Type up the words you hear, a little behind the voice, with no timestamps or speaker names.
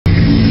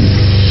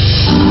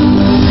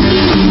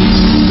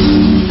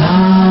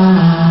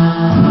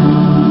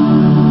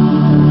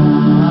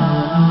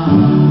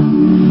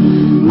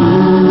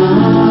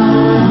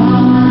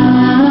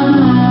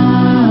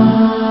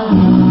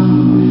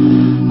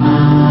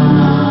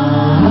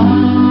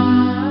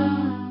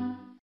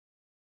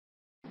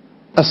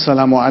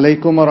আসসালামু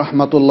আলাইকুম ওয়া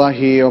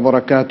রাহমাতুল্লাহি ওয়া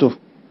বারাকাতুহু।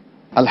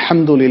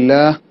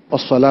 আলহামদুলিল্লাহ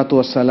ওয়াসসালাতু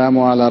ওয়াসসালামু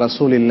আলা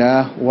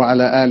রাসূলিল্লাহ ওয়া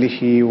আলা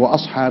আলিহি ওয়া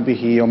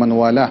আসহাবিহি ওয়া মান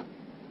ওয়ালাহ।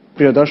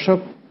 প্রিয় দর্শক,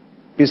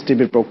 পিস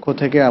টিভির পক্ষ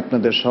থেকে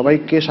আপনাদের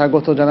সবাইকে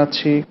স্বাগত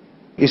জানাচ্ছি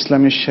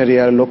ইসলামী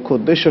শরিয়ার লক্ষ্য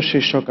উদ্দেশ্য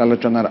শীর্ষক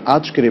আলোচনার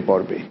আজকের এই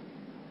পর্বে।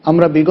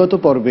 আমরা বিগত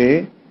পর্বে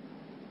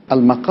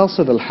আল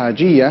মাকাসিদ আল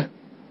হাজিয়া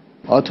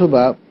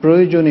অথবা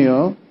প্রয়োজনীয়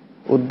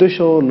উদ্দেশ্য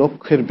ও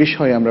লক্ষ্যের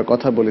বিষয়ে আমরা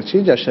কথা বলেছি,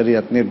 যা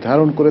শরিয়াত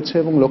নির্ধারণ করেছে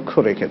এবং লক্ষ্য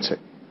রেখেছে।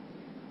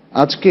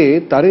 আজকে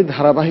তারই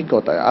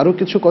ধারাবাহিকতায় আরও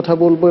কিছু কথা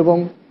বলবো এবং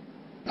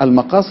আল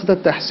মাকাসিদ আত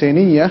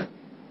তাহসিনিয়া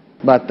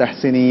বা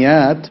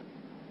তাহসিনিয়াত,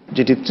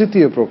 যেটি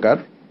তৃতীয় প্রকার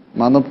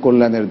মানব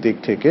কল্যাণের দিক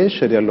থেকে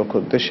শরিয়ার লক্ষ্য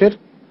উদ্দেশ্যের,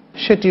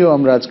 সেটিও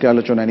আমরা আজকে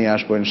আলোচনা নিয়ে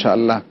আসবো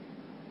ইনশাআল্লাহ।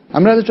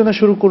 আমরা আলোচনা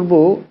শুরু করব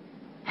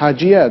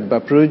হাজিয়াত বা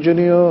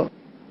প্রয়োজনীয়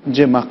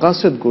যে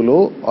মাকাসিদগুলো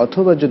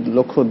অথবা যে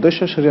লক্ষ্য উদ্দেশ্য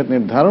শরিয়াত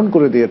নির্ধারণ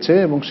করে দিয়েছে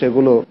এবং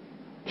সেগুলো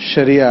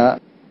শরিয়া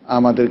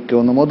আমাদেরকে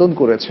অনুমোদন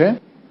করেছে,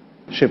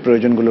 সে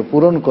প্রয়োজনগুলো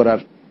পূরণ করার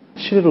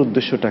সেটার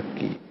উদ্দেশ্যটা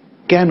কি,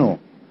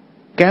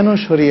 কেন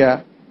শরিয়া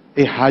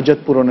এই হাজত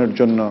পূরণের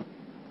জন্য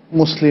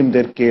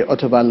মুসলিমদেরকে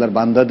অথবা আল্লাহর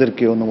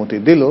বান্দাদেরকে অনুমতি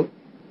দিল,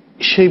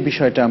 সেই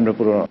বিষয়টা আমরা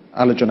পুরো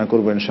আলোচনা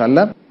করব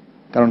ইনশাআল্লাহ।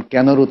 কারণ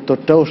কেনর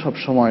উত্তরটাও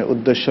সবসময়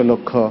উদ্দেশ্য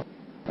লক্ষ্য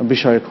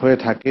বিষয়ক হয়ে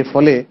থাকে,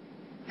 ফলে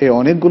এই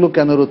অনেকগুলো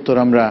কেনর উত্তর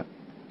আমরা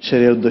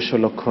শরিয়ার উদ্দেশ্য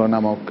লক্ষ্য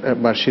নামক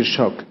বা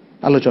শীর্ষক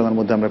আলোচনার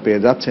মধ্যে আমরা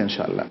পেয়ে যাচ্ছি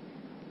ইনশাআল্লাহ।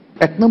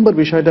 এক নম্বর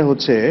বিষয়টা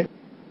হচ্ছে,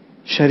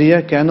 শরিয়া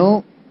কেন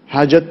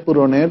হাজত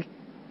পূরণের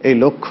এই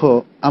লক্ষ্য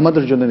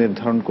আমাদের জন্য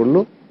নির্ধারণ করলো।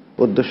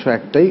 উদ্দেশ্য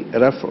একটাই,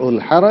 রাফউল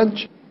হারাজ,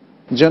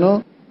 যেন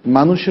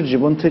মানুষের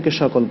জীবন থেকে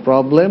সকল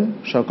প্রবলেম,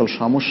 সকল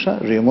সমস্যা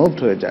রিমুভড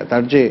হয়ে যায়।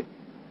 তার যে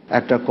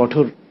একটা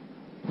কঠোর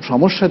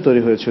সমস্যা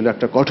তৈরি হয়েছিল,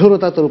 একটা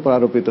কঠোরতা তার উপর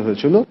আরোপিত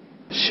হয়েছিল,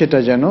 সেটা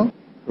যেন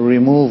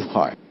রিমুভ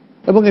হয়।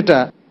 এবং এটা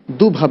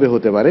দুভাবে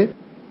হতে পারে।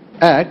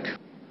 এক,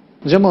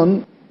 যেমন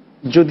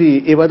যদি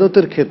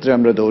ইবাদতের ক্ষেত্রে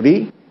আমরা দৌড়ি,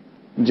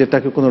 যে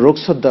তাকে কোনো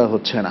রোগসদ দেওয়া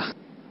হচ্ছে না,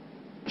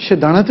 সে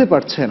দাঁড়াতে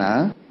পারছে না,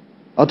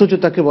 অথচ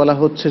তাকে বলা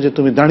হচ্ছে যে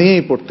তুমি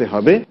দাঁড়িয়েই পড়তে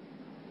হবে,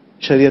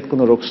 শরিয়ত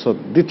কোনো রোগসদ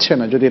দিচ্ছে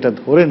না, যদি এটা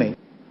ধরে নেই,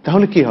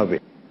 তাহলে কি হবে?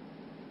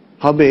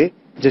 হবে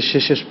যে সে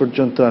শেষ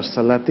পর্যন্ত আর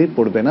সালাতই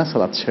পড়বে না,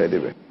 সালাত ছেড়ে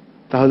দেবে।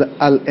 তাহলে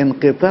আল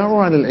ইনকিতাউ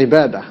আনিল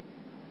ইবাদাহ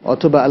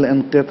অথবা আল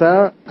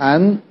ইনকিতাউ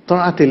আন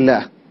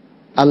তাআতিল্লাহ,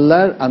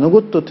 আল্লাহর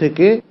আনুগত্য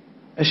থেকে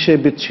সে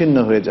বিচ্ছিন্ন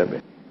হয়ে যাবে,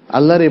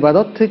 আল্লাহর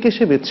ইবাদত থেকে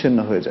সে বিচ্ছিন্ন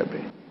হয়ে যাবে।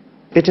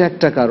 এটা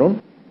একটা কারণ।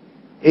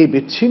 এই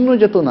বিচ্ছিন্ন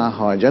যত না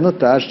হয়, যেন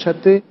তার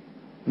সাথে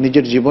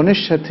নিজের জীবনের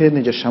সাথে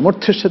নিজের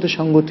সামর্থ্যের সাথে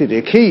সঙ্গতি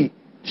রেখেই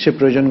সে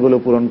প্রয়োজনগুলো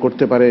পূরণ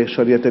করতে পারে,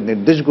 শরিয়তের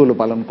নির্দেশগুলো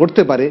পালন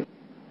করতে পারে,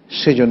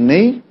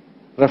 সেজন্যেই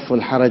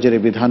রাফুল হারাজের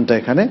বিধানটা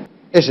এখানে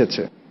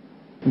এসেছে।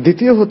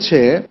 দ্বিতীয় হচ্ছে,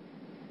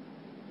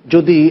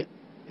 যদি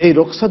এই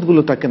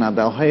রোকসাতগুলো তাকে না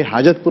দেওয়া হয়,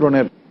 হাজত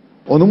পূরণের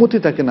অনুমতি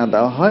তাকে না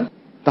দেওয়া হয়,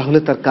 তাহলে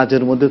তার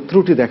কাজের মধ্যে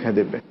ত্রুটি দেখা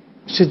দেবে।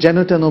 সে যেন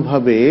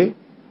তেনভাবে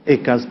এই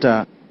কাজটা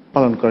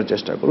পালন করার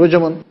চেষ্টা করবে।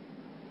 যেমন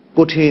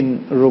কঠিন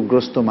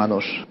রোগগ্রস্ত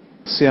মানুষ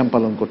সিয়াম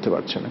পালন করতে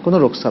পারছে না, কোনো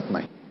রোকসাত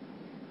নাই।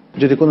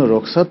 যদি কোনো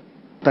রোকসাত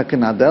তাকে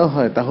না দেওয়া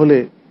হয়, তাহলে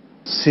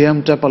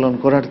সিয়ামটা পালন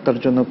করার তার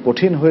জন্য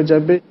কঠিন হয়ে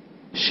যাবে,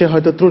 সে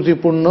হয়তো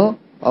ত্রুটিপূর্ণ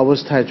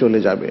অবস্থায় চলে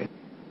যাবে।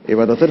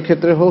 ইবাদতের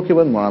ক্ষেত্রে হোক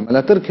এবং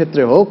মুআমালাতের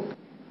ক্ষেত্রে হোক,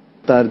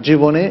 তার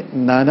জীবনে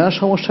নানা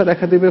সমস্যা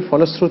দেখা দিবে।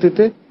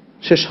 ফলশ্রুতিতে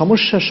সে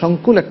সমস্যা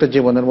সংকুল একটা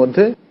জীবনের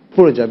মধ্যে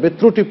পড়ে যাবে,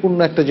 ত্রুটিপূর্ণ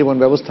একটা জীবন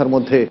ব্যবস্থার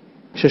মধ্যে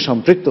সে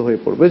সম্পৃক্ত হয়ে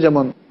পড়বে।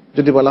 যেমন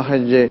যদি বলা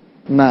হয় যে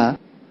না,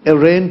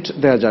 রেন্ট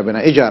দেওয়া যাবে না,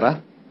 ইজারা,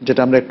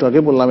 যেটা আমরা একটু আগে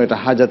বললাম, এটা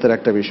হাজাতের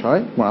একটা বিষয়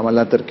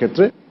মুআমালাতের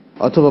ক্ষেত্রে।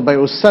 অথবা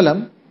বাইউস-সালাম,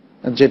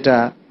 যেটা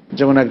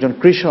যেমন একজন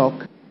কৃষক,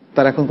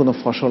 তার এখন কোনো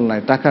ফসল নাই,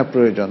 টাকা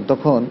প্রয়োজন,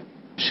 তখন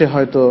সে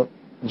হয়তো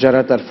যারা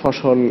তার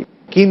ফসল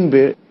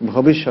কিনবে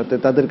ভবিষ্যতে,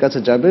 তাদের কাছে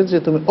যাবে যে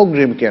তুমি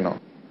অগ্রিম কেন,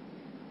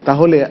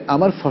 তাহলে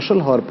আমার ফসল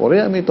হওয়ার পরে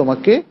আমি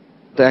তোমাকে,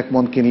 তো 1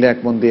 মণ কিনলে 1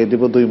 মণ দিয়ে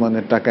দিব, 2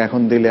 মণের টাকা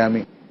এখন দিলে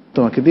আমি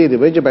তোমাকে দিয়ে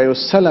দেবো। এই যে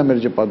বাইউস-সালামের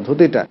যে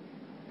পদ্ধতিটা,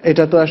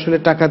 এটা তো আসলে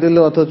টাকা দিল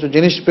অথচ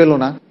জিনিস পেল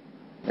না,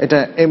 এটা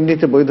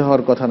এমনিতে বৈধ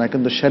হওয়ার কথা না।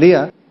 কিন্তু শরিয়া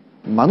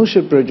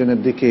মানুষের প্রয়োজনের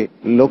দিকে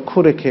লক্ষ্য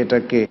রেখে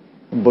এটাকে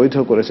বৈধ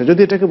করেছে। যদি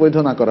এটাকে বৈধ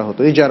না করা হতো,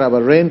 এই যারা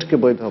আবার রেন্টকে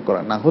বৈধ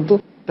করা না হতো,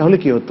 তাহলে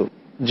কি হতো?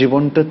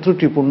 জীবনটা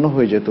ত্রুটিপূর্ণ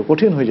হয়ে যেত,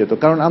 কঠিন হয়ে যেত।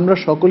 কারণ আমরা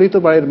সকলেই তো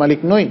বাড়ির মালিক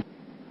নই।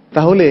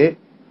 তাহলে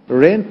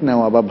রেন্ট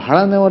নেওয়া বা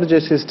ভাড়া নেওয়ার যে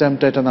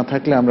সিস্টেমটা, এটা না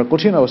থাকলে আমরা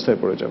কঠিন অবস্থায়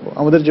পড়ে যাব,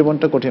 আমাদের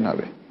জীবনটা কঠিন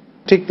হবে।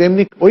 ঠিক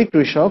তেমনি ওই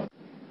কৃষক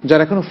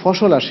যার এখনো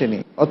ফসল আসেনি,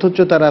 অথচ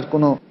তার আর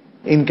কোনো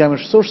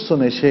ইনকামের সোর্সও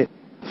নেই, সে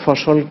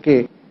ফসলকে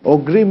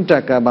অগ্রিম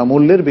টাকা বা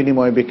মূল্যের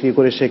বিনিময়ে বিক্রি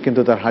করে সে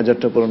কিন্তু তার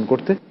হাজারটা পূরণ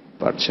করতে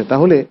পারছে।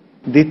 তাহলে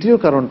দ্বিতীয়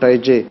কারণটাই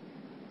যে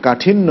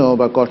কাঠিন্য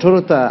বা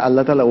কঠোরতা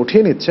আল্লাহ তাআলা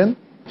উঠিয়ে নিচ্ছেন,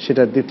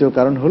 সেটার দ্বিতীয়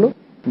কারণ হলো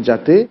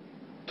যাতে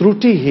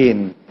ত্রুটিহীন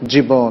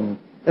জীবন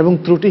এবং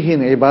ত্রুটিহীন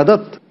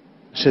ইবাদত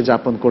সে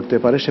যাপন করতে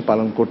পারে, সে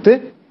পালন করতে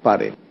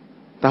পারে।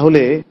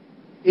 তাহলে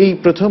এই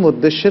প্রথম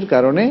উদ্দেশ্যের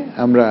কারণে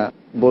আমরা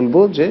বলবো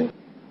যে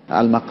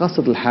আল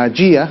মাকাসিদুল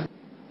হাজিয়া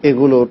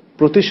এগুলোর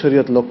প্রতি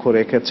শরীয়ত লক্ষ্য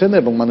রেখেছেন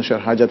এবং মানুষের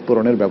হাজাত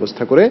পূরণের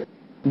ব্যবস্থা করে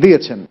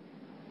দিয়েছেন।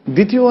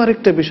 দ্বিতীয়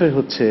আরেকটা বিষয়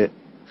হচ্ছে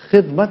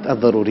খেদমাত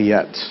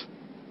আদ-দারুরিয়াত।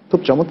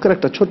 খুব চমৎকার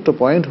একটা ছোট্ট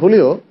পয়েন্ট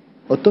হলেও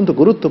অত্যন্ত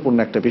গুরুত্বপূর্ণ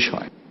একটা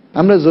বিষয়।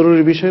 আমরা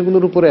জরুরি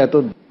বিষয়গুলোর উপরে এত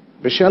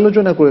বেশি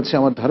আলোচনা করেছি,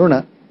 আমার ধারণা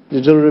যে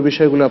জরুরি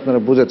বিষয়গুলো আপনারা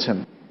বুঝেছেন।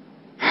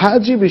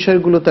 হাজি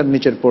বিষয়গুলো তার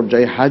নিচের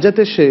পর্যায়ে।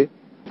 হাজাতে সে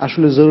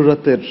আসলে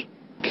জরুরতের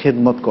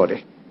খেদমত করে,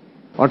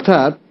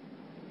 অর্থাৎ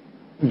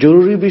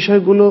জরুরি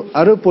বিষয়গুলো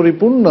আরো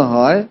পরিপূর্ণ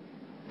হয়,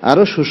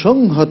 আরো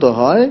সুসংহত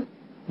হয়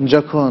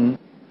যখন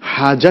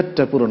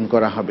হাজাতটা পূরণ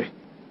করা হবে।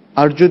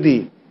 আর যদি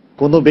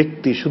কোনো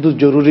ব্যক্তি শুধু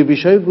জরুরি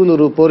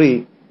বিষয়গুলোর উপরই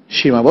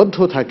সীমাবদ্ধ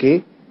থাকে,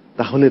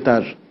 তাহলে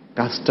তার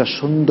কাজটা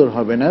সুন্দর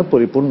হবে না,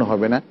 পরিপূর্ণ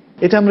হবে না।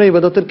 এটা আমরা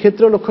ইবাদতের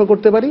ক্ষেত্রেও লক্ষ্য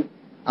করতে পারি,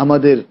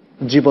 আমাদের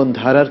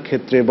জীবনধারার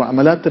ক্ষেত্রে বা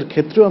আমালাতের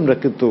ক্ষেত্রেও আমরা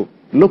কিন্তু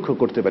লক্ষ্য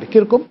করতে পারি।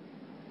 কিরকম?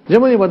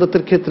 যেমন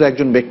ইবাদতের ক্ষেত্রে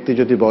একজন ব্যক্তি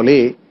যদি বলে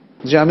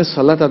যে আমি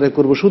সালাত আদায়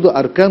করব শুধু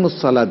আরকানুস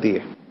সালাত দিয়ে,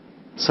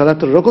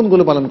 সালাতের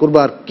রকমগুলো পালন করবো,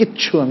 আর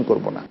কিচ্ছু আমি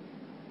করব না,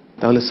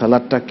 তাহলে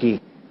সালাতটা কি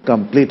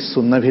কমপ্লিট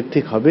সুন্নাহ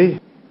ভিত্তিক হবে?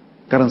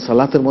 কারণ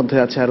সালাতের মধ্যে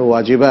আছে আরো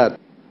ওয়াজিবাত,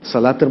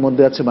 সালাতের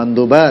মধ্যে আছে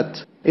মানদুবাত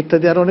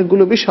ইত্যাদি আরো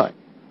অনেকগুলো বিষয়।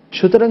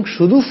 সুতরাং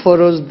শুধু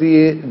ফরজ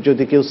দিয়ে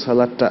যদি কেউ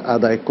সালাতটা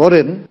আদায়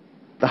করেন,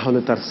 তাহলে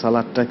তার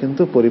সালাতটা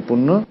কিন্তু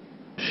পরিপূর্ণ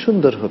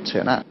সুন্দর হচ্ছে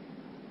না।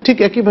 ঠিক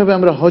একইভাবে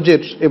আমরা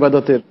হজের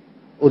ইবাদতের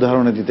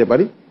উদাহরণে দিতে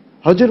পারি।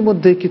 হজের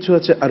মধ্যে কিছু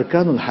আছে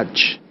আরকানুল হজ,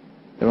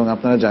 এবং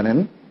আপনারা জানেন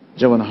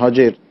যেমন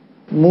হজের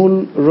মূল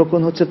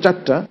রোকন হচ্ছে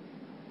 4টা,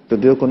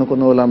 যদিও কোনো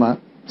কোনো ওলামা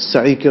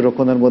সাইকে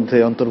রোকনের মধ্যে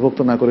অন্তর্ভুক্ত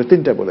না করে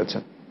 3টা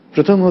বলেছেন।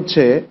 প্রথম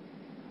হচ্ছে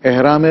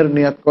এহরামের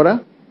নিয়াত করা,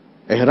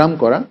 এহরাম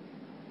করা।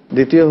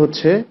 দ্বিতীয়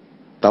হচ্ছে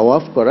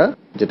তাওয়াফ করা,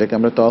 যেটাকে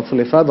আমরা তাওয়াফুল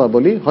ইফাদা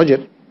বলি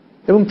হজের।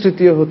 এবং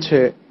তৃতীয় হচ্ছে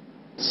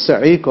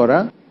সাই করা,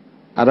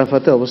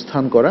 আরাফাতে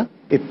অবস্থান করা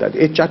ইত্যাদি।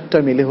 এই 4টা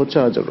মিলে হচ্ছে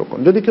হজের রোকন।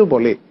 যদি কেউ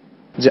বলে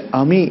যে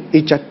আমি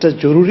এই 4টা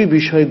জরুরি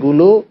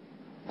বিষয়গুলো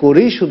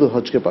করেই শুধু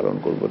হজকে পালন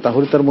করব,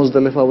 তাহলে তার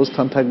মুজদালিফা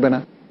অবস্থান থাকবে না,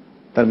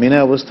 তার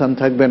মিনায় অবস্থান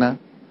থাকবে না,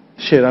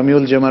 সে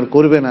রামিউল জামার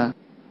করবে না।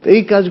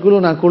 এই কাজগুলো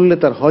না করলে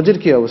তার হজের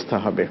কি অবস্থা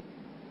হবে?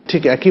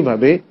 ঠিক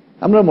একইভাবে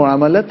আমরা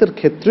মুআমালাতের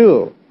ক্ষেত্রেও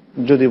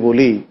যদি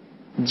বলি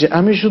যে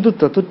আমি শুধু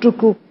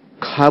ততটুকু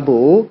খাবো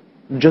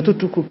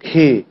যতটুকু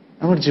খেয়ে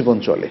আমার জীবন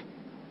চলে,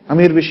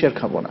 আমি এর বেশি আর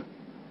খাবো না,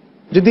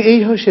 যদি এই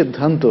হয়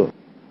সিদ্ধান্ত,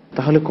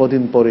 তাহলে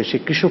কদিন পরে সে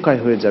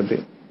কৃষকায় হয়ে যাবে।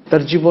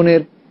 তার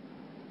জীবনের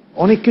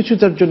অনেক কিছু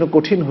তার জন্য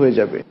কঠিন হয়ে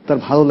যাবে, তার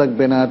ভালো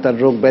লাগবে না, তার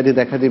রোগ ব্যাধি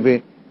দেখা দিবে।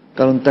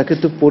 কারণ তাকে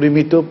তো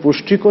পরিমিত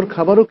পুষ্টিকর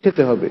খাবারও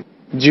খেতে হবে।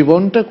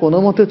 জীবনটা কোনো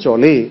মতে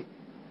চলে,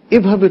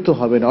 এভাবে তো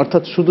হবে না,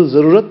 অর্থাৎ শুধু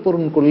জরুরত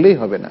পূরণ করলেই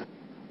হবে না।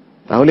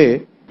 তাহলে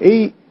এই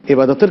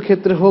ইবাদতের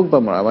ক্ষেত্রে হোক বা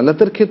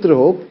মুআমালাতের ক্ষেত্রে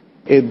হোক,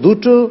 এই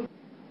দুটো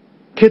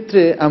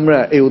ক্ষেত্রে আমরা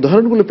এই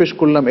উদাহরণগুলো পেশ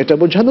করলাম এটা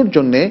বোঝানোর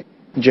জন্যে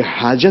যে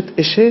হাজাত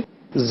এসে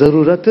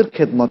জরুরতের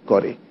খেদমত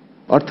করে,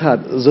 অর্থাৎ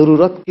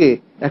জরুরতকে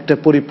একটা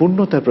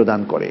পরিপূর্ণতা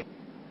প্রদান করে।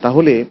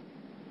 তাহলে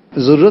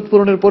জরুরত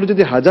পূরণের পরে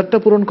যদি হাজারটা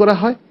পূরণ করা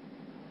হয়,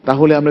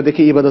 তাহলে আমরা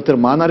দেখি ইবাদতের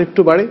মান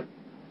আরেকটু বাড়ে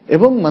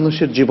এবং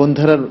মানুষের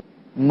জীবনধারার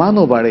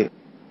মানও বাড়ে।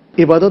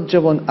 ইবাদত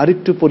যেমন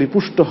আরেকটু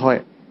পরিপুষ্ট হয়,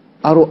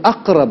 আরো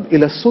আকরাব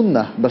ইলা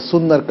সুন্নাহ বা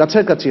সুন্নার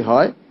কাছাকাছি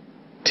হয়,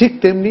 ঠিক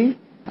তেমনি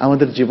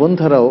আমাদের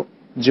জীবনধারাও,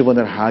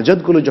 জীবনের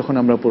হাজাতগুলো যখন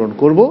আমরা পূরণ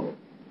করব,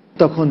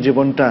 তখন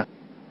জীবনটা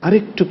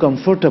আরেকটু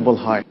কমফোর্টেবল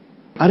হয়,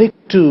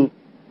 আরেকটু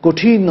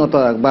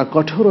কঠিনতা বা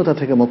কঠোরতা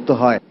থেকে মুক্ত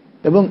হয়,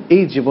 এবং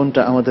এই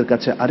জীবনটা আমাদের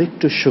কাছে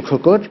আরেকটু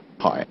সুখকর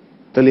হয়।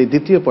 তাহলে এই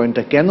দ্বিতীয়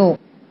পয়েন্টটা কেন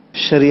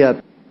শরিয়াত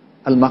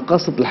আল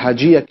মাকাসিদুল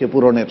হাজিয়াকে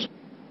পূরণের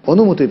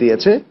অনুমতি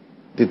দিয়েছে?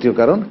 দ্বিতীয়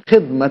কারণ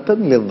খেদমাতান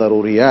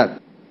লিদ-দারুরিয়াত,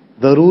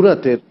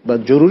 জরুরাতের বা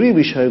জরুরি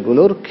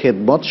বিষয়গুলোর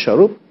খেদমত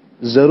স্বরূপ,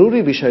 জরুরি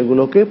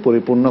বিষয়গুলোকে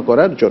পরিপূর্ণ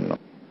করার জন্য।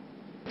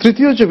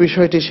 তৃতীয় যে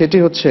বিষয়টি সেটি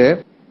হচ্ছে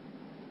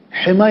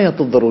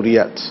হিমায়াতুদ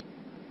দারুরিয়াত,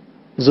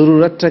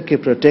 জরুরতটাকে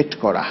প্রোটেক্ট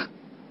করা,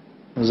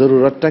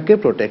 জরুরতটাকে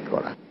প্রোটেক্ট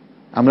করা।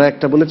 আমরা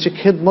একটা বলেছি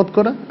খেদমত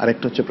করা, আর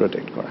একটা হচ্ছে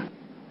প্রোটেক্ট করা।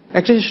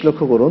 একটা জিনিস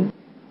লক্ষ্য করুন,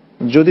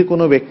 যদি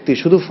কোনো ব্যক্তি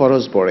শুধু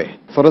ফরজ পড়ে,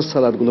 ফরজ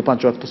সালাতগুলো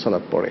 5 ওয়াক্ত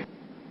সালাত পড়ে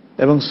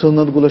এবং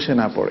সুন্নতগুলো সে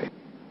না পড়ে,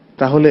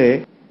 তাহলে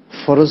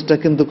ফরজটা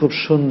কিন্তু খুব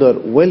সুন্দর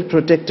ওয়েল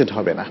প্রোটেক্টেড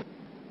হবে না।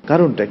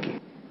 কারণটা কি?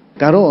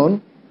 কারণ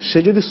সে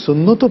যদি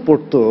সুন্নতও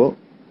পড়তো,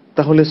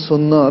 তাহলে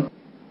সুন্নত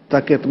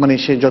তাকে মানে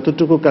সে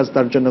যতটুকু কাজ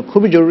তার জন্য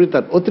খুবই জরুরি,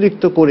 তার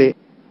অতিরিক্ত করে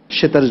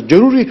সে তার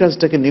জরুরি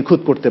কাজটাকে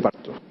নিখুঁত করতে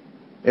পারত।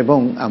 এবং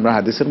আমরা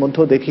হাদিসের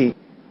মধ্যেও দেখি,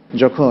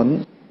 যখন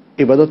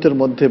ইবাদতের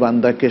মধ্যে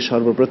বান্দাকে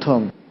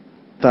সর্বপ্রথম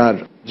তার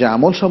যে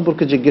আমল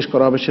সম্পর্কে জিজ্ঞেস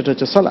করা হবে সেটা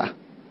হচ্ছে সালাহ।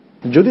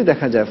 যদি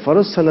দেখা যায়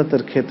ফরজ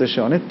সালাতের ক্ষেত্রে সে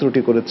অনেক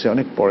ত্রুটি করেছে,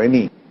 অনেক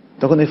পড়েনি,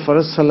 তখন এই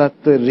ফরজ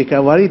সালাতের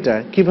রিকাভারিটা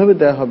কিভাবে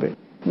দেয়া হবে?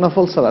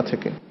 নফল সালাত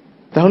থেকে।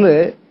 তাহলে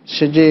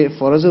সে যে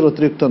ফরজের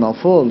অতিরিক্ত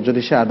নফল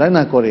যদি সে আদায়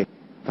না করে,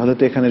 তাহলে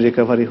তো এখানে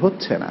রিকাভারি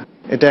হচ্ছে না।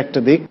 এটা একটা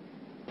দিক,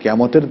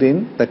 কিয়ামতের দিন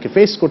তাকে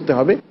ফেস করতে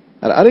হবে।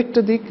 আর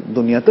আরেকটা দিক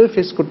দুনিয়াতেও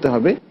ফেস করতে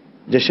হবে,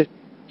 যে সে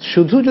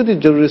শুধু যদি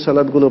জরুরি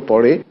সালাতগুলো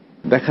পড়ে,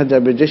 দেখা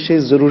যাবে যে সেই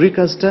জরুরি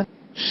কাজটা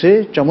সে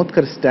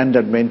চমৎকার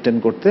স্ট্যান্ডার্ড মেনটেন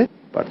করতে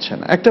পারছে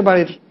না। একটা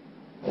বাড়ির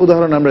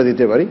উদাহরণ আমরা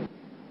দিতে পারি।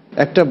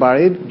 একটা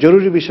বাড়ির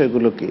জরুরি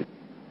বিষয়গুলো কি?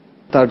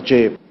 তার যে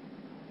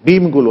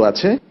বিমগুলো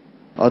আছে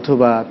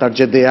অথবা তার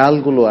যে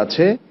দেয়ালগুলো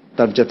আছে,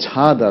 তার যে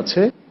ছাদ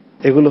আছে,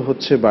 এগুলো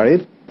হচ্ছে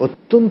বাড়ির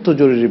অত্যন্ত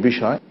জরুরি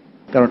বিষয়।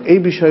 কারণ এই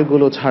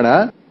বিষয়গুলো ছাড়া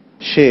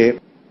সে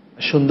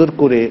সুন্দর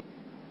করে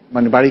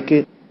বাড়িকে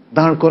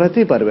দাঁড়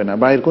করাতেই পারবে না,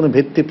 বাড়ির কোনো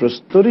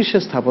ভিত্তিপ্রস্তরই সে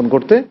স্থাপন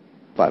করতে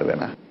পারবে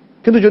না।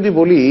 কিন্তু যদি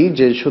বলি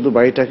যে শুধু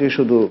বাড়িটাকে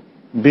শুধু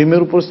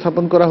বিমের উপর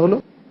স্থাপন করা হলো,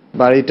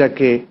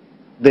 বাড়িটাকে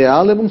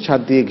দেয়াল এবং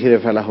ছাদ দিয়ে ঘিরে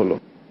ফেলা হলো,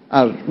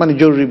 আর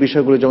জরুরি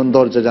বিষয়গুলো যেমন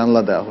দরজা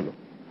জানলা দেওয়া হলো,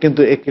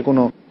 কিন্তু একে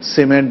কোনো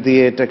সিমেন্ট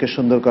দিয়ে এটাকে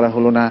সুন্দর করা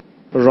হলো না,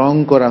 রং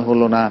করা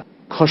হলো না,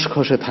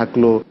 খসখসে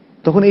থাকলো,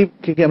 তখন এই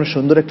কি আমরা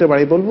সুন্দর একটা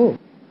বাড়ি বলবো?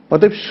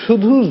 অতএব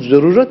শুধু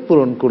জরুরত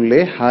পূরণ করলে,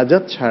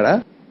 হাজাত ছাড়া,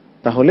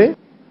 তাহলে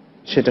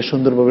সেটা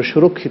সুন্দরভাবে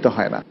সুরক্ষিত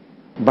হয় না।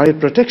 বাড়ির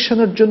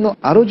প্রোটেকশনের জন্য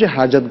আরো যে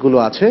হাজাতগুলো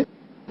আছে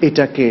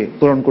এটাকে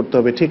পূরণ করতে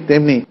হবে। ঠিক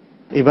তেমনি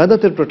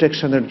ইবাদতের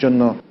প্রোটেকশনের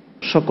জন্য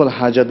সকল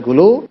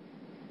হাজাতগুলো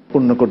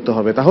পূর্ণ করতে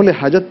হবে। তাহলে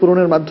হাজাত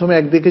পূরণের মাধ্যমে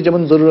একদিকে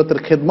যেমন জরুরতের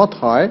খেদমত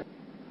হয়,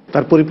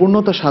 তার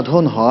পরিপূর্ণতা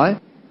সাধন হয়,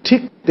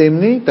 ঠিক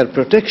তেমনি তার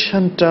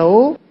প্রোটেকশনটাও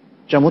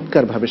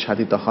চমৎকারভাবে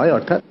সাধিত হয়।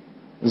 অর্থাৎ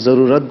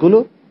জরুরতগুলো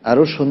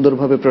আরো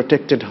সুন্দরভাবে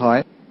প্রোটেক্টেড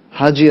হয়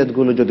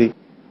হাজিয়াতগুলো যদি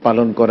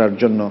পালন করার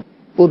জন্য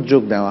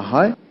উদ্যোগ নেওয়া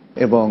হয়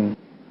এবং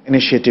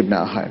ইনিশিয়েটিভ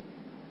নেওয়া হয়।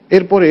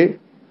 এরপরে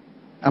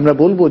আমরা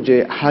বলবো যে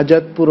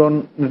হাজাত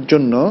পূরণের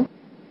জন্য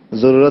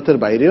জরুরতের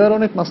বাইরেও আর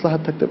অনেক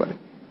মাসলাহাত থাকতে পারে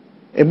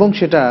এবং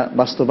সেটা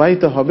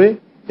বাস্তবায়িত হবে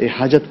এই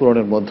হাজাত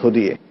পূরণের মধ্য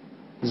দিয়ে।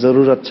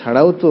 জরুরত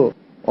ছাড়াও তো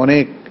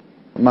অনেক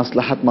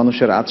মাসলাহাত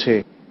মানুষের আছে,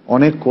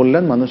 অনেক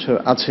কল্যাণ মানুষের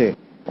আছে,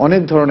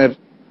 অনেক ধরনের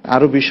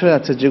আরো বিষয়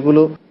আছে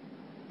যেগুলো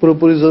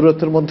পুরোপুরি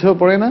জরুরতের মধ্যেও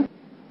পড়ে না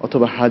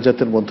অথবা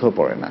হাজাতের মধ্যেও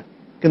পড়ে না।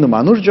 কিন্তু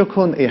মানুষ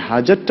যখন এই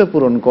হাজাতটা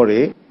পূরণ করে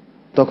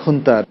তখন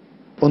তার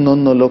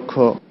অন্যান্য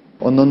লক্ষ্য,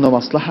 অন্যান্য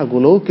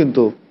মাসলাহাগুলোও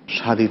কিন্তু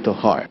সাধিত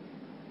হয়।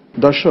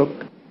 দর্শক,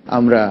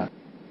 আমরা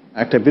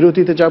একটা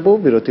বিরতিতে যাব,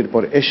 বিরতির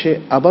পর এসে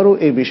আবারও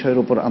এই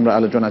বিষয়ের উপর আমরা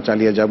আলোচনা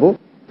চালিয়ে যাব।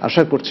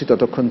 আশা করছি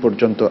ততক্ষণ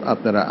পর্যন্ত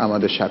আপনারা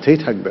আমাদের সাথেই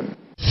থাকবেন।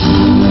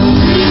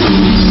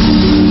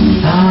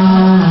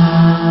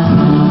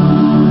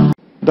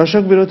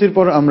 দর্শক, বিরতির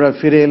পর আমরা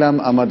ফিরে এলাম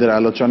আমাদের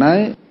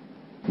আলোচনায়।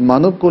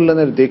 মানব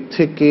কল্যাণের দিক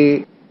থেকে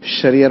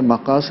শরিয়ার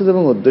মাকাসিদ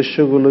এবং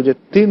উদ্দেশ্যগুলো যে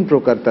তিন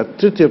প্রকার, তার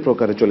তৃতীয়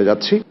প্রকারে চলে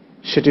যাচ্ছি,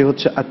 সেটি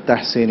হচ্ছে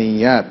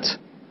আত-তাহসিনিয়াত।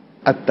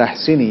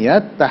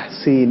 আত-তাহসিনিয়াত,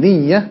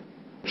 তাহসিনিয়া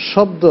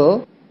শব্দ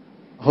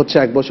হচ্ছে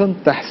এক বচন,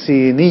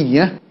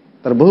 তাহসিনিয়া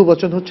তার বহু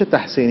বচন হচ্ছে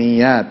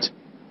তাহসিনিয়াত,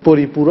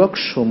 পরিপূরক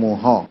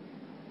সমূহ।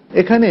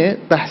 এখানে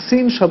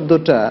তাহসিন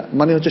শব্দটা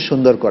মানে হচ্ছে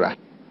সুন্দর করা,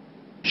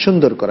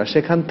 সুন্দর করা।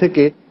 সেখান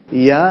থেকে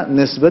ইয়া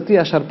নিসবতি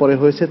আসার পরে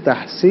হয়েছে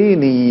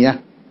তাহসিনিয়া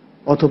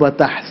অথবা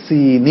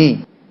তাহসিনি।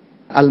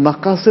 আল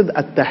মাকাসিদ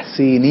আত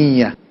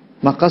তাহসিনিয়া,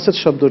 মাকাসিদ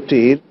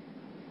শব্দটির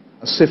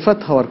সিফাত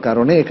হওয়ার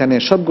কারণে এখানে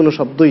সবগুলো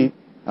শব্দই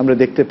আমরা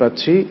দেখতে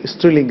পাচ্ছি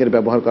স্ত্রীলিঙ্গের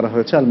ব্যবহার করা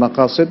হয়েছে। আল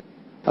মাকাসিদ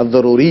আল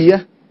দরুরিয়া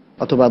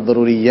অথবা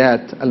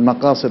দরুরিয়াত, আল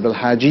মাকাসিদ আল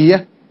হাজিয়া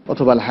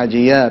অথবা আল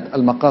হাজিয়াত,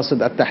 আল মাকাসিদ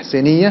আত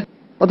তাহসিনিয়া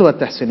অথবা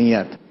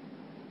তাহসিনিয়াত।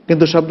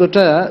 কিন্তু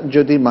শব্দটা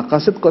যদি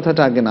মাকাসিদ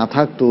কথাটা আগে না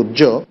থাকতো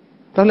উজ্জ,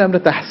 তাহলে আমরা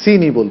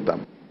তাহসিনি বলতাম।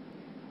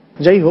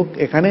 যাই হোক,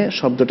 এখানে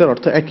শব্দটার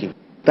অর্থ একই।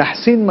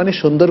 তাহসিন মানে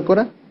সুন্দর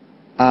করা,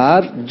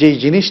 আর যে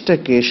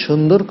জিনিসটাকে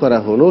সুন্দর করা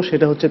হলো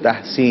সেটা হচ্ছে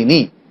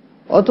তাহসিনি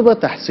অথবা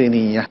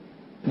তাহসিনিয়া,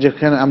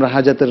 যেখানে আমরা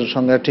হাজাতের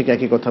সঙ্গে ঠিক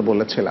একই কথা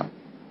বলেছিলাম।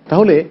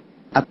 তাহলে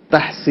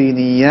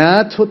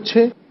আত-তাহসিনিয়াত হচ্ছে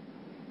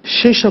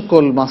সেই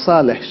সকল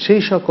মাসালেহ,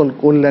 সেই সকল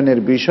কল্যাণের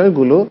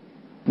বিষয়গুলো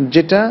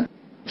যেটা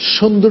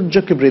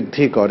সৌন্দর্যকে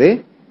বৃদ্ধি করে,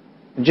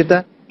 যেটা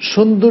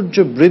সৌন্দর্য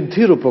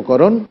বৃদ্ধির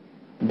উপকরণ,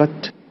 বাট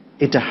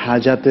এটা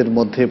হাজাতের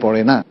মধ্যে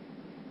পড়ে না,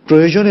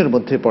 প্রয়োজনের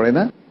মধ্যে পড়ে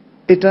না,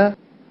 এটা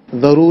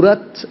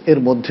জরুরাত এর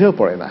মধ্যেও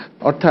পড়ে না।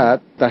 অর্থাৎ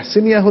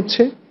তাহসিনিয়া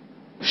হচ্ছে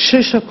সে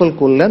সকল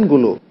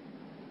কল্যাণগুলো,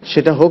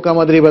 সেটা হোক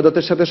আমাদের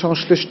ইবাদতের সাথে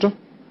সংশ্লিষ্ট,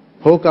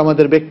 হোক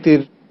আমাদের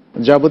ব্যক্তির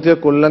যাবতীয়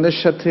কল্যাণের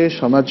সাথে,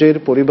 সমাজের,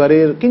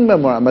 পরিবারের কিংবা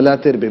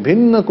মুআমালাতের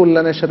বিভিন্ন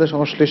কল্যাণের সাথে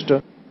সংশ্লিষ্ট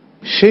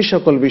সেই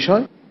সকল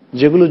বিষয়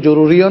যেগুলো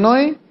জরুরিও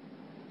নয়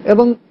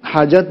এবং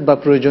হাজাত বা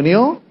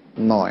প্রয়োজনীয়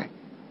নয়।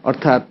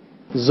 অর্থাৎ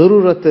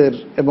জরুরতের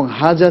এবং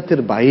হাজাতের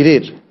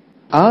বাইরের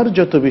আর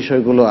যত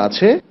বিষয়গুলো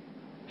আছে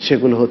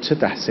সেগুলো হচ্ছে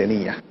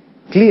তাহসিনিয়া।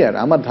 ক্লিয়ার?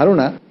 আমার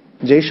ধারণা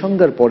যে এই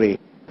সংজ্ঞার পরে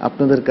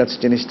আপনাদের কাছে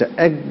জিনিসটা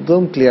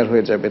একদম ক্লিয়ার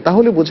হয়ে যাবে।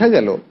 তাহলে বোঝা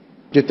গেল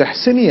যে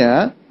তাহসিনিয়া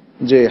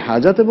যে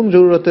হাজাত এবং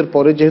জরুরতের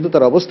পরে যেহেতু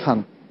তার অবস্থান,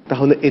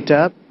 তাহলে এটা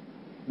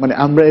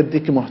আমরা এর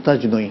দিকে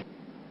মহতাজ নই।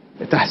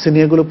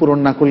 তাহসিনিয়াগুলো পূরণ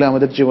না করলে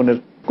আমাদের জীবনের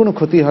কোনো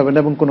ক্ষতি হবে না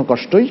এবং কোনো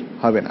কষ্টই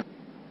হবে না।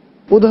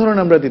 উদাহরণ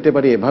আমরা দিতে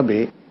পারি এভাবে,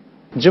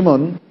 যেমন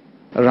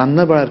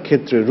রান্না বাড়ার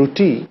ক্ষেত্রে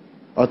রুটি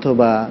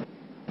অথবা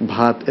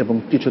ভাত এবং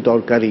কিছু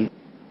তরকারি,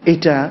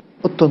 এটা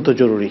অত্যন্ত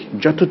জরুরি।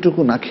 যতটুকু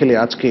না খেলে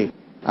আজকে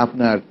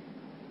আপনার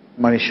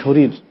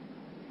শরীর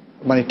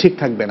ঠিক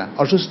থাকবে না,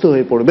 অসুস্থ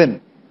হয়ে পড়বেন,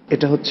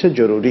 এটা হচ্ছে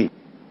জরুরি।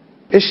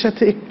 এর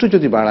সাথে একটু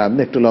যদি বাড়ান,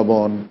 একটু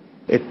লবণ,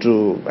 একটু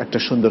একটা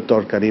সুন্দর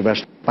তরকারি বা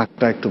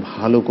পাকটা একটু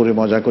ভালো করে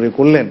মজা করে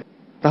করলেন,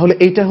 তাহলে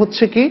এইটা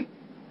হচ্ছে কি,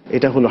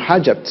 এটা হলো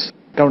হাজাত।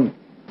 কারণ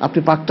আপনি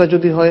পাকটা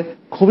যদি হয়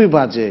খুবই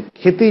বাজে,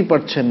 খেতেই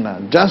পারছেন না,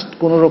 জাস্ট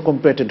কোনো রকম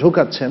পেটে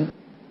ঢোকাচ্ছেন,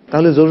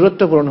 তাহলে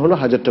জরুরতটা পূরণ হলো,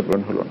 হাজারটা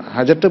পূরণ হলো না।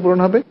 হাজারটা পূরণ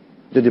হবে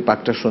যদি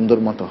পাকটা সুন্দর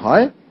মতো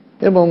হয়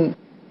এবং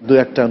দু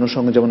একটা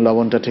অনুষঙ্গ, যেমন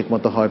লবণটা ঠিক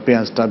মতো হয়,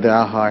 পেঁয়াজটা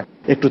দেওয়া হয়,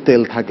 একটু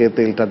তেল থাকে,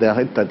 তেলটা দেওয়া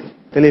হয় ইত্যাদি।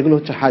 তাহলে এগুলো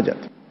হচ্ছে হাজাত।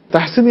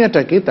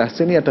 তাহসিনিয়াটা কি?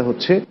 তাহসিনিয়াটা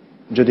হচ্ছে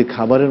যদি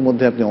খাবারের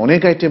মধ্যে আপনি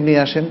অনেক আইটেম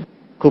নিয়ে আসেন,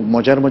 খুব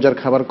মজার মজার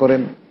খাবার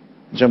করেন,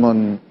 যেমন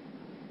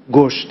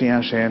গোশত নিয়ে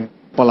আসেন,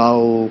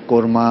 পোলাও,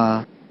 কোরমা,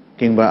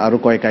 কিংবা আরো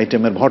কয়েক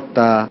আইটেমের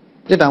ভর্তা,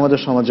 যেটা আমাদের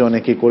সমাজে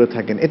অনেকেই করে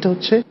থাকেন, এটা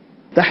হচ্ছে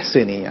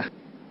তাহসিনিয়া।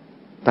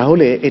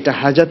 তাহলে এটা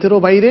হাজাতেরও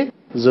বাইরে,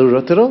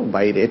 জরুরতেরও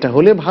বাইরে। এটা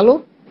হলে ভালো,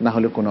 না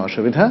হলে কোনো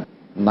অসুবিধা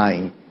নাই।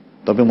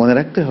 তবে মনে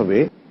রাখতে হবে,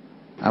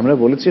 আমরা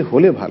বলেছি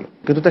হলে ভালো,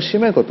 কিন্তু তার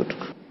সীমায়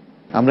কতটুকু।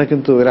 আমরা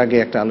কিন্তু এর আগে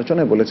একটা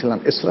আলোচনায় বলেছিলাম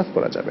ইসরাফ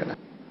করা যাবে না,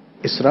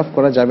 ইসরাফ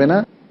করা যাবে না,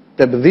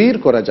 তাবযীর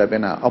করা যাবে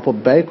না,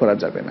 অপব্যয় করা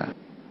যাবে না।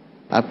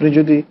 আপনি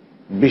যদি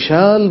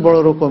বিশাল বড়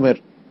রকমের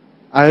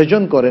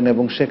আয়োজন করেন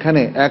এবং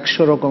সেখানে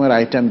 100 রকমের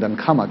আইটেম দেন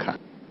খামাখা,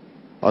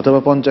 অথবা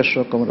 50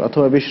 রকমের,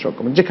 অথবা 20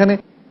 রকমের, যেখানে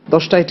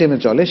 10টা আইটেমে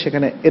চলে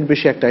সেখানে এর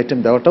বেশি একটা আইটেম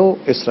দেওয়াটাও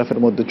ইসরাফের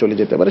মধ্যে চলে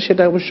যেতে পারে।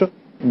 সেটা অবশ্য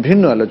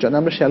ভিন্ন আলোচনা,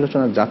 আমরা সে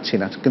আলোচনা যাচ্ছি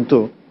না। কিন্তু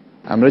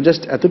আমরা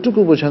জাস্ট এতটুকু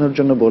বোঝানোর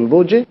জন্য বলবো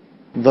যে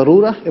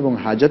দরুরাহ এবং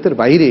হাজাতের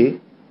বাইরে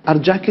আর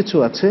যা কিছু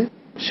আছে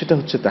সেটা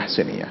হচ্ছে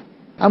তাহসিনিয়া।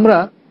 আমরা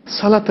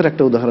সালাতের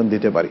একটা উদাহরণ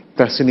দিতে পারি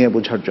তাহসিনিয়া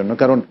বোঝার জন্য,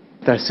 কারণ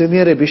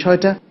তাহসিনিয়ার এই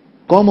বিষয়টা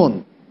কমন,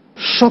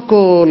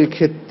 সকল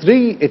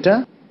ক্ষেত্রেই এটা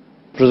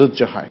প্রযোজ্য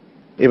হয়,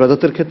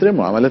 ইবাদতের ক্ষেত্রে,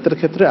 মুআমালাতের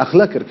ক্ষেত্রে,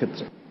 আখলাকের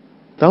ক্ষেত্রে।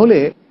 তাহলে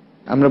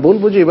আমরা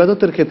বলবো যে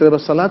ইবাদতের ক্ষেত্রে বা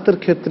সালাতের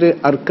ক্ষেত্রে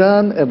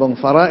আরকান এবং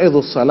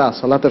ফারায়েদুস সালাহ,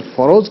 সালাতের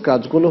ফরজ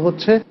কাজগুলো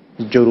হচ্ছে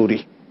জরুরি,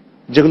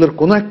 যেগুলোর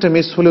কোনো একটা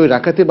মিস হলে ওই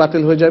রাকাতই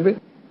বাতিল হয়ে যাবে।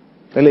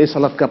 তাহলে এই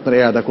সালাতকে আপনার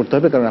আদা করতে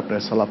হবে, কারণ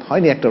আপনার সালাত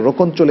হয়নি, একটা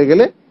রকন চলে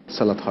গেলে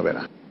সালাত হবে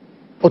না,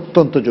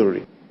 অত্যন্ত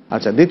জরুরি।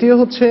 আচ্ছা, দ্বিতীয়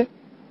হচ্ছে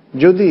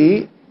যদি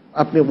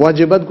আপনি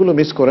ওয়াজিবাতগুলো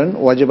মিস করেন,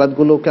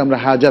 ওয়াজিবাতগুলোকে আমরা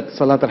হাজাত,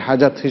 সালাতের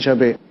হাজাত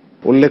হিসাবে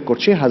উল্লেখ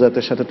করছি,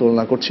 হাজাতের সাথে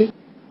তুলনা করছি,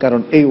 কারণ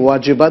এই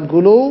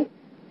ওয়াজিবাতগুলো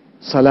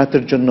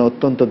সালাতের জন্য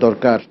অত্যন্ত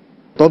দরকার।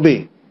 তবে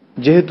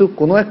যেহেতু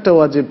কোনো একটা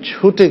ওয়াজিব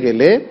ছুটে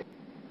গেলে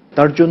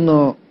তার জন্য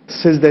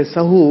সিজদায়ে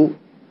সাহু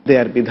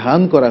দেয়ার বিধান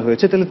করা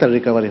হয়েছে, তাহলে তার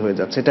রিকভারি হয়ে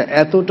যাচ্ছে। এটা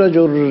এতটা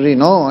জরুরি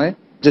নয়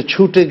যে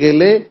ছুটে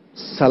গেলে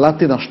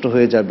সালাতই নষ্ট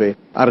হয়ে যাবে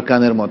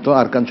আরকানের মতো,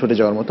 আরকান ছুটে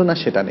যাওয়ার মতো, না,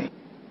 সেটা নেই।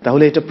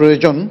 তাহলে এটা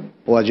প্রয়োজন,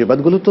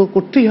 ওয়াজিবাতগুলো তো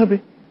করতেই হবে,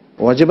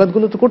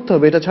 ওয়াজিবাতগুলো তো করতে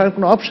হবে, এটা ছাড়া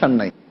কোনো অপশন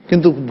নাই।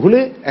 কিন্তু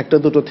ভুলে একটা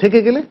দুটো থেকে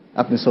গেলে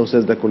আপনি সাহু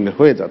সিজদা করলে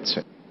হয়ে যাচ্ছে।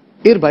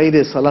 এর বাইরে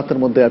সালাতের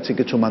মধ্যে আছে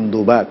কিছু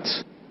মানদুবাত,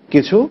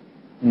 কিছু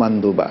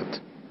মানদুবাত।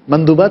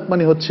 মানদুবাত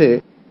মানে হচ্ছে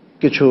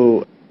কিছু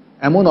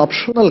এমন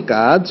অপশনাল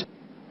কাজ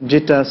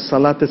যেটা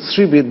সালাতে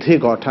শ্রীবৃদ্ধি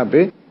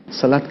ঘটাবে,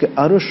 সালাতকে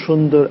আরো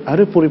সুন্দর,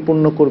 আরো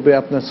পরিপূর্ণ করবে,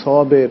 আপনার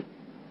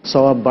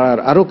সওয়াব বাড়ার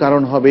আরো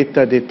কারণ হবে,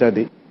 ইত্যাদি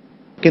ইত্যাদি।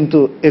 কিন্তু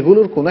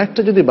এগুলোর কোনো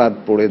একটা যদি বাদ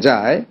পড়ে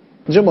যায়,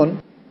 যেমন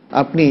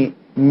আপনি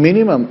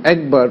মিনিমাম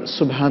একবার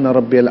সুবহান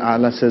রাব্বিয়াল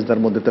আলা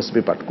সিজদার মধ্যে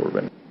তাসবিহ পাঠ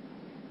করবেন,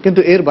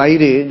 কিন্তু এর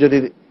বাইরে যদি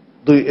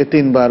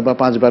 2-3 বার বা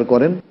 5 বার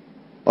করেন,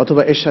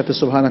 অথবা এর সাথে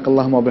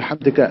সুবহানাকাল্লাহুম্মা ওয়া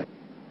বিহামদিকা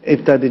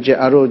ইত্যাদি যে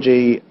আরো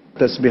যেই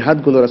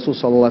তাসবিহাতগুলো রাসূল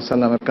সাল্লাল্লাহু আলাইহি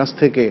সাল্লামের কাছ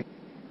থেকে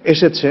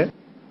এসেছে,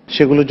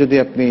 সেগুলো যদি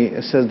আপনি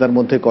সেজদার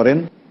মধ্যে করেন,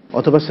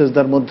 অথবা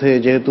সেজদার মধ্যে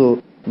যেহেতু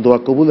দোয়া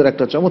কবুলের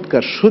একটা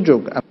চমৎকার সুযোগ,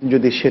 আপনি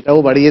যদি সেটাও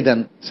বাড়িয়ে দেন,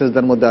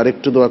 সেজদার মধ্যে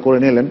আরেকটু দোয়া করে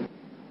নিলেন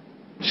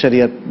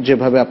শরীয়ত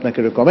যেভাবে আপনাকে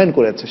রেকমেন্ড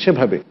করেছে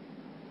সেভাবে,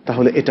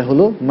 তাহলে এটা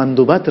হলো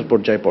মানদুবাতের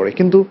পর্যায়ে পড়ে।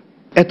 কিন্তু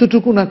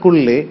এতটুকু না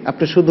করলে,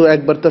 আপনি শুধু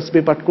একবার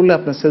তাসবিহ পাঠ করলে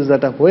আপনার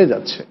সেজদাটা হয়ে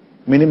যাচ্ছে,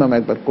 মিনিমাম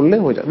একবার করলে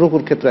হয়ে যায়।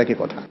 রুকুর ক্ষেত্রে একই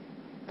কথা।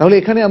 তাহলে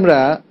এখানে আমরা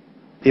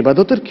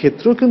ইবাদতের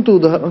ক্ষেত্রেও কিন্তু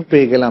উদাহরণ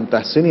পেয়ে গেলাম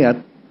তাহসিনিয়াত,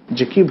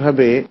 যে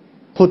কিভাবে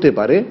হতে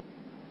পারে,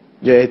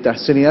 যে এই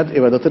তাহসিনিয়াত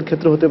ইবাদতের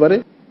ক্ষেত্রে হতে পারে,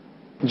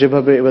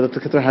 যেভাবে ইবাদতের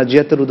ক্ষেত্রে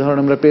হাজিয়াতের উদাহরণ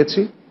আমরা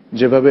পেয়েছি,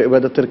 যেভাবে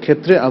ইবাদতের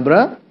ক্ষেত্রে আমরা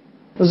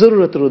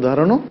জরুরতের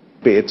উদাহরণও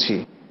পেয়েছি।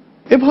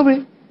 এভাবে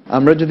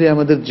আমরা যদি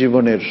আমাদের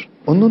জীবনের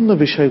অন্যান্য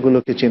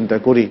বিষয়গুলোকে চিন্তা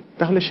করি,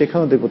 তাহলে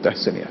সেখানেও দেখব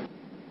তাহসিনিয়াত।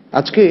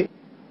 আজকে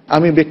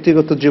আমি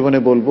ব্যক্তিগত জীবনে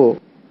বলবো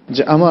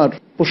যে আমার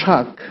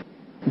পোশাক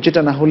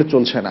যেটা না হলে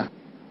চলছে না,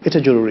 এটা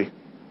জরুরি।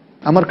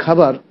 আমার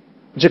খাবার,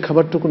 যে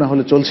খাবারটুকু না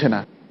হলে চলছে না,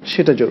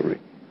 সেটা জরুরি।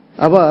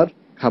 আবার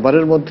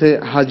খাবারের মধ্যে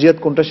হাজিয়াত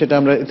কোনটা সেটা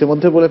আমরা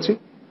ইতিমধ্যে বলেছি।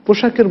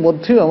 পোশাকের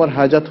মধ্যেও আমার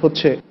হাজাত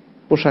হচ্ছে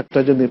পোশাকটা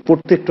যদি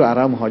পরতে একটু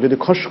আরাম হয়, যদি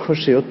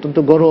খসখসে, অত্যন্ত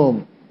গরম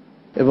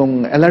এবং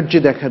অ্যালার্জি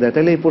দেখা দেয়,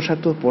 তাহলে এই পোশাক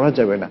তো পরা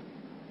যাবে না।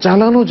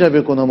 চালানো যাবে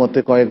কোনো মতে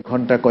কয়েক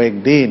ঘন্টা, কয়েক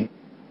দিন,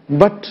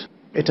 বাট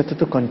এটাতে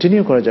তো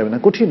কন্টিনিউ করা যাবে না,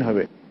 কঠিন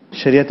হবে।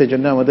 শরিয়াতের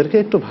জন্য আমাদেরকে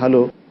একটু ভালো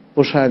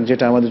পোশাক,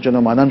 যেটা আমাদের জন্য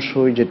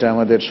মানানসই, যেটা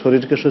আমাদের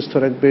শরীরকে সুস্থ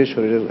রাখবে,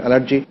 শরীরের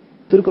অ্যালার্জি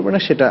দূর করবে না,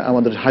 সেটা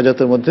আমাদের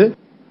হাজাতের মধ্যে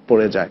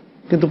পড়ে যায়।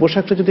 কিন্তু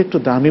পোশাকটা যদি একটু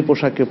দামি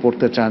পোশাকে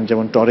পরতে চান,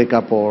 যেমন টরে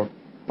কাপড়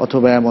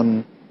অথবা এমন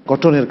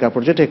কটনের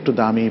কাপড় যেটা একটু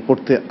দামি,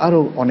 পরতে আরো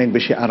অনেক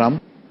বেশি আরাম,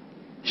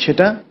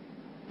 সেটা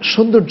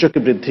সৌন্দর্যকে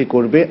বৃদ্ধি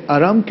করবে,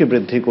 আরামকে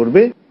বৃদ্ধি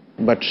করবে,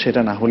 বাট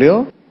সেটা না হলেও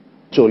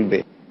চলবে।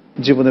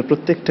 জীবনের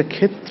প্রত্যেকটা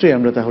ক্ষেত্রে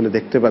আমরা তাহলে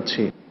দেখতে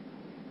পাচ্ছি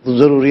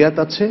জরুরিয়াত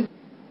আছে,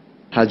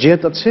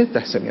 হাজিয়াত আছে,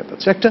 তাহসিনিয়াত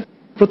আছে। একটা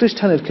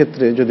প্রতিষ্ঠানের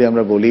ক্ষেত্রে যদি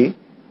আমরা বলি,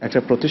 একটা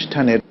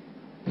প্রতিষ্ঠানের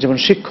যেমন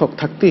শিক্ষক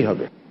থাকতেই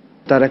হবে,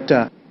 তার একটা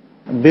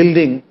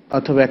বিল্ডিং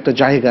অথবা একটা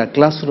জায়গা,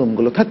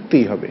 ক্লাসরুমগুলো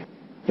থাকতেই হবে।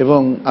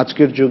 এবং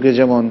আজকের যুগে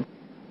যেমন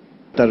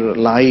তার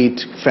লাইট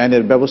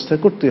ফ্যানের ব্যবস্থা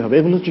করতেই হবে,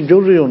 এগুলো হচ্ছে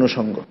জরুরি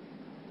অনুষঙ্গ,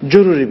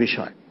 জরুরি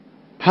বিষয়।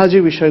 যে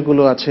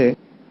বিষয়গুলো আছে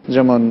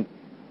যেমন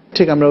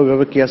ঠিক আমরা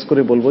ওইভাবে কিয়াস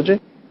করে বলবো যে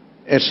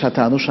এর সাথে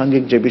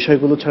আনুষঙ্গিক যে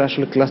বিষয়গুলো ছাড়া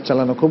আসলে ক্লাস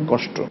চালানো খুব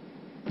কষ্ট,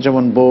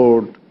 যেমন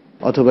বোর্ড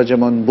অথবা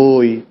যেমন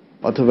বই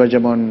অথবা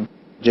যেমন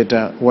যেটা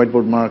হোয়াইট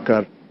বোর্ড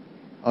মার্কার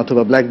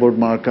অথবা ব্ল্যাকবোর্ড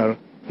মার্কার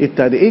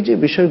ইত্যাদি, এই যে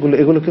বিষয়গুলো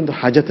এগুলো কিন্তু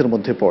হাজাতের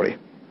মধ্যে পড়ে,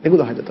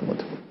 এগুলো হাজাতের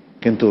মধ্যে পড়ে।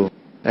 কিন্তু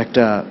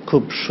একটা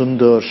খুব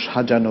সুন্দর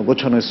সাজানো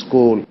গোছানো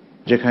স্কুল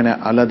যেখানে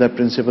আলাদা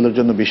প্রিন্সিপালের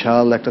জন্য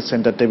বিশাল একটা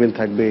সেন্টার টেবিল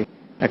থাকবে,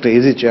 একটা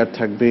ইজি চেয়ার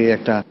থাকবে,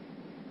 একটা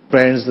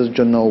প্যারেন্টসদের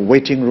জন্য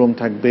ওয়েটিং রুম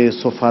থাকবে,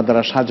 সোফা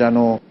দ্বারা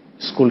সাজানো,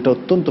 স্কুলটা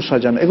অত্যন্ত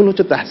সাজানো, এগুলো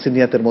হচ্ছে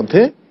তাহসিনিয়াতের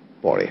মধ্যে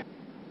পড়ে।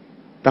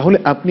 তাহলে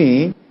আপনি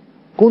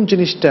কোন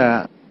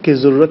জিনিসটাকে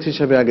জরুরত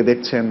হিসাবে আগে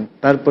দেখছেন,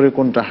 তারপরে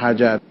কোনটা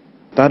হাজাত,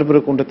 তারপরে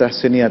কোনটা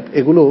তাহসিনিয়াত,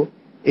 এগুলো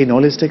এই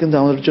নলেজটা কিন্তু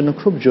আমাদের জন্য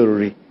খুব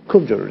জরুরি,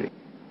 খুব জরুরি।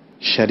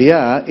 শরিয়া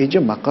এই যে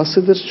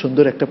মাকাসিদের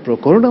সুন্দর একটা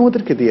প্রকরণ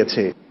আমাদেরকে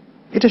দিয়েছে,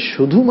 এটা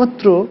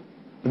শুধুমাত্র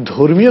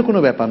ধর্মীয় কোনো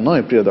ব্যাপার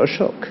নয় প্রিয়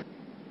দর্শক।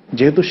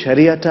 যেহেতু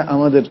শরিয়াটা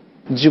আমাদের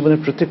জীবনের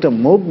প্রত্যেকটা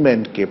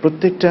মুভমেন্টকে,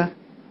 প্রত্যেকটা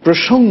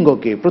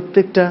প্রসঙ্গকে,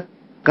 প্রত্যেকটা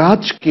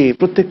কাজকে,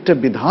 প্রত্যেকটা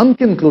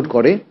বিধানকে ইনক্লুড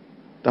করে,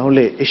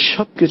 তাহলে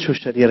এসব কিছু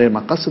শরিয়ার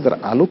মাকাসিদের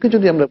আলোকে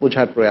যদি আমরা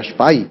বোঝার প্রয়াস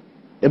পাই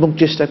এবং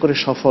চেষ্টা করে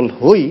সফল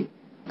হই,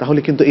 তাহলে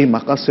কিন্তু এই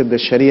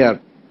মাকাসিদের শরিয়ার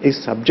এই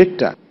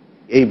সাবজেক্টটা,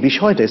 এই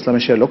বিষয়টা,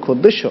 ইসলামের শরিয়ার লক্ষ্য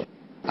উদ্দেশ্য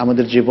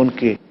আমাদের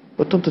জীবনকে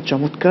অত্যন্ত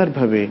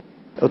চমৎকারভাবে,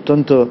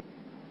 অত্যন্ত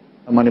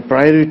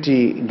প্রায়োরিটি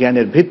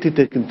জ্ঞানের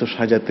ভিত্তিতে কিন্তু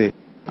সাজাতে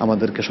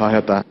আমাদেরকে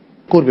সহায়তা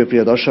করবে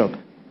প্রিয় দর্শক।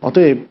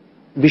 অতএব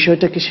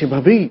বিষয়টাকে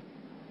সেভাবেই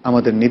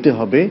আমাদের নিতে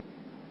হবে।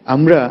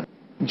 আমরা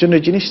যেন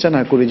এই জিনিসটা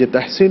না করি যে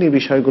তাহসিনী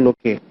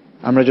বিষয়গুলোকে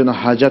আমরা যেন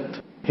হাজাত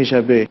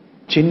হিসাবে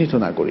চিহ্নিত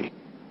না করি।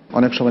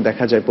 অনেক সময়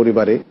দেখা যায়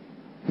পরিবারে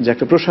যে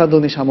একটা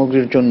প্রসাধনী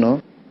সামগ্রীর জন্য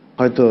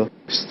হয়তো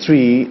স্ত্রী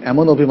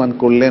এমন অভিমান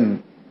করলেন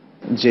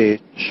যে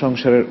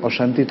সংসারের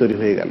অশান্তি তৈরি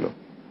হয়ে গেল।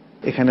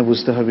 এখানে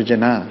বুঝতে হবে যে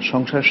না,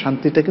 সংসার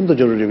শান্তিটা কিন্তু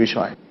জরুরি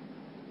বিষয়,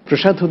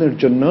 প্রসাধনের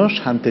জন্য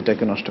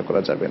শান্তিটাকে নষ্ট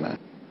করা যাবে না।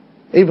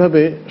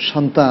 এইভাবে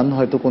সন্তান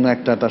হয়তো কোনো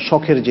একটা তার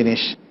শখের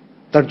জিনিস,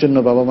 তার জন্য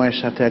বাবা মায়ের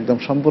সাথে একদম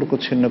সম্পর্ক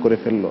ছিন্ন করে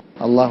ফেললো।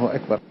 আল্লাহু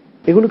আকবার।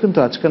 এগুলো কিন্তু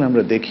আজকাল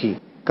আমরা দেখি,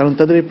 কারণ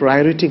তাদের এই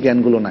প্রায়োরিটি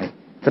জ্ঞানগুলো নাই।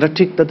 তারা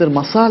ঠিক তাদের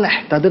মাসালেহ,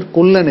 তাদের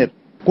কল্যাণের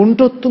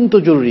কোনটা অত্যন্ত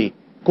জরুরি,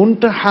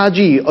 কোনটা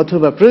হাজি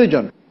অথবা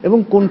প্রয়োজন, এবং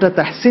কোনটা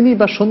তাহসিনী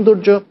বা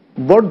সৌন্দর্য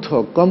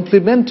বর্ধক,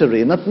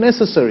 কমপ্লিমেন্টারি, নট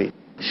নেসেসারি,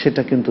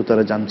 সেটা কিন্তু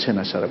তারা জানছে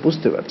না, সারা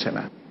বুঝতে পারছে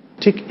না।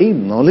 ঠিক এই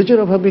নলেজের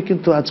অভাবে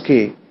কিন্তু আজকে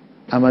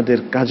আমাদের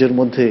কাজের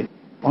মধ্যে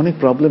অনেক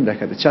প্রবলেম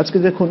দেখা দিচ্ছে। আজকে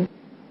দেখুন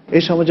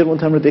এই সমাজের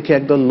মধ্যে আমরা দেখি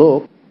একদল লোক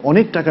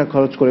অনেক টাকা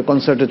খরচ করে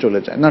কনসার্টে চলে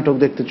যায়, নাটক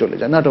দেখতে চলে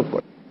যায়, নাটক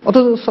করে,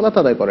 অথচ সালাত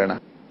আদায় করে না।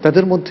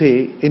 তাদের মধ্যে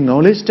এই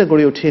নলেজটা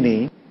গড়ে ওঠেনি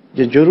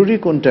যে জরুরি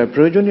কোনটা,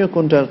 প্রয়োজনীয়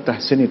কোনটা,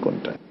 তাহসিনী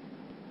কোনটা।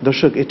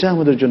 দর্শক, এটা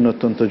আমাদের জন্য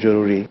অত্যন্ত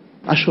জরুরি।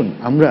 আসুন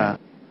আমরা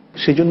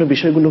সেই জন্য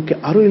বিষয়গুলোকে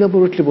আরো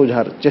ইলাবোরেটলি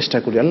বোঝার চেষ্টা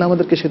করি। আল্লাহ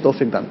আমাদেরকে সে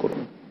তৌফিক দান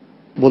করুন।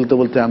 বলতে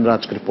বলতে আমরা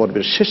আজকের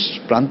পর্বের শেষ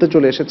প্রান্তে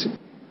চলে এসেছি।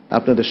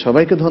 আপনাদের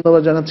সবাইকে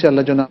ধন্যবাদ জানাচ্ছি।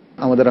 আল্লাহ যেন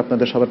আমাদের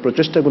আপনাদের সবার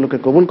প্রচেষ্টাগুলোকে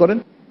কবুল করেন।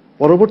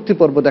 পরবর্তী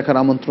পর্ব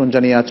দেখার আমন্ত্রণ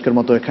জানিয়ে আজকের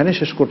মতো এখানে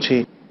শেষ করছি।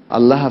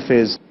 আল্লাহ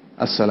হাফেজ।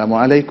 আসসালামু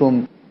আলাইকুম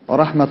ওয়া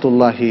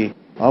রাহমাতুল্লাহি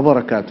ওয়া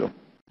বারাকাতুহু।